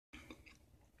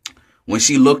when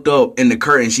she looked up in the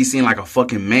curtain, she seen like a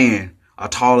fucking man, a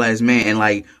tall ass man. And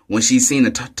like when she seen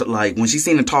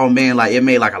the tall man, like it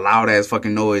made like a loud ass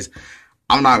fucking noise.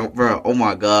 I'm not, bro. Oh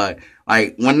my God.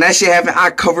 Like when that shit happened,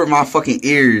 I covered my fucking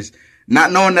ears,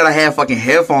 not knowing that I had fucking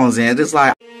headphones in. Just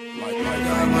like I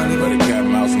ain't money but a cat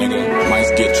mouse, nigga.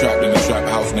 Mice get trapped in the trap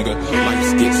house, nigga.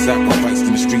 Lights get sacrificed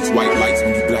in the streets, white lights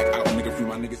when you black out, nigga. Free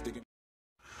my niggas digging.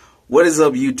 What is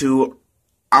up, YouTube?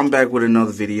 I'm back with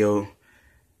another video,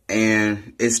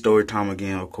 and it's story time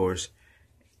again, of course.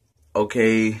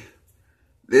 Okay,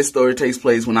 this story takes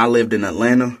place when I lived in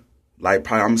Atlanta, like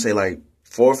probably I'm gonna say like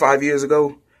 4 or 5 years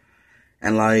ago,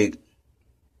 and like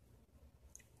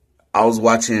I was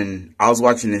watching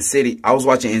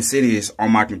Insidious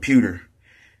on my computer,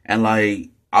 and like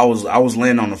I was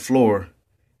laying on the floor,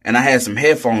 and I had some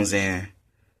headphones in,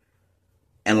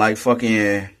 and like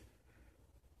fucking.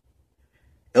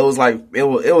 It was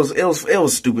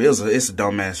stupid. It's a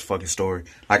dumbass fucking story.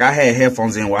 Like I had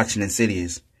headphones in watching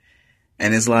Insidious,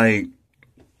 and it's like,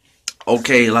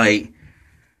 okay, like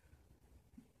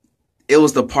it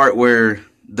was the part where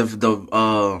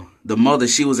the mother,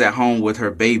 she was at home with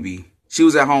her baby. She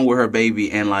was at home with her baby,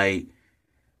 and like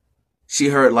she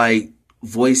heard like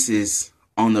voices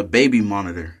on the baby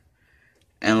monitor,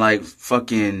 and like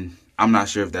fucking, I'm not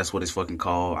sure if that's what it's fucking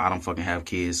called. I don't fucking have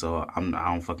kids, so I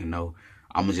don't fucking know.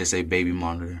 I'm gonna just say baby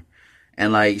monitor.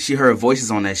 And like she heard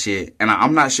voices on that shit. And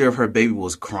I'm not sure if her baby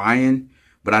was crying,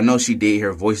 but I know she did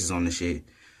hear voices on the shit.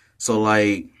 So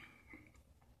like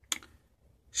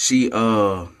she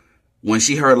when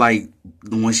she heard like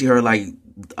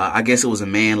I guess it was a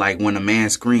man, like when a man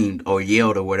screamed or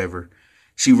yelled or whatever,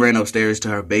 she ran upstairs to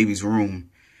her baby's room.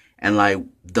 And like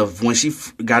when she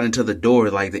got into the door,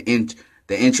 like the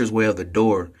entranceway of the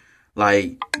door,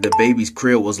 like the baby's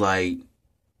crib was like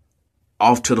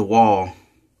off to the wall,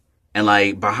 and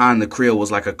like behind the crib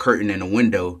was like a curtain in a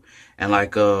window, and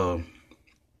like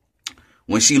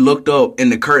when she looked up in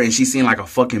the curtain, she seen like a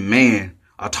fucking man,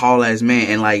 a tall ass man,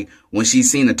 and like when she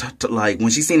seen the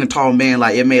tall man,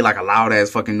 like it made like a loud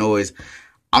ass fucking noise.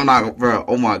 I'm not, bro.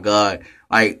 Oh my God.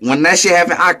 Like when that shit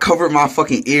happened, I covered my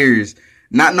fucking ears,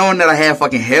 not knowing that I had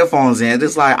fucking headphones in.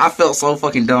 Just like I felt so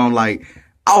fucking dumb. Like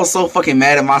I was so fucking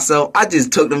mad at myself. I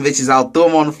just took them bitches out, threw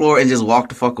them on the floor, and just walked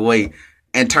the fuck away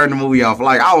and turned the movie off.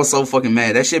 Like, I was so fucking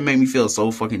mad. That shit made me feel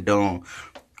so fucking dumb.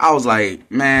 I was like,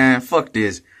 man, fuck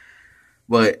this.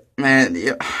 But, man,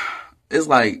 it's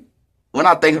like, when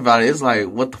I think about it, it's like,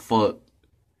 what the fuck?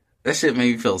 That shit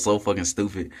made me feel so fucking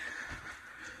stupid.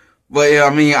 But, yeah,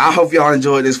 I mean, I hope y'all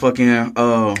enjoyed this fucking,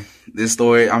 this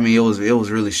story. I mean, it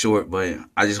was really short, but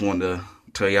I just wanted to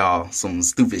tell y'all some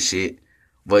stupid shit.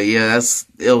 But yeah,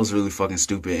 it was really fucking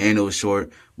stupid, and it was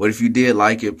short. But if you did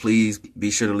like it, please be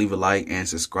sure to leave a like and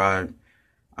subscribe.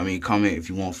 I mean, comment if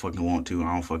you want to.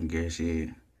 I don't fucking care shit.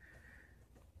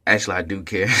 Actually, I do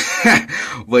care.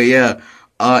 But yeah,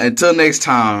 until next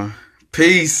time,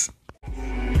 peace.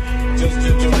 Just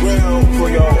around for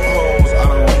your hoes.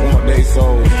 I don't want they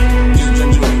souls.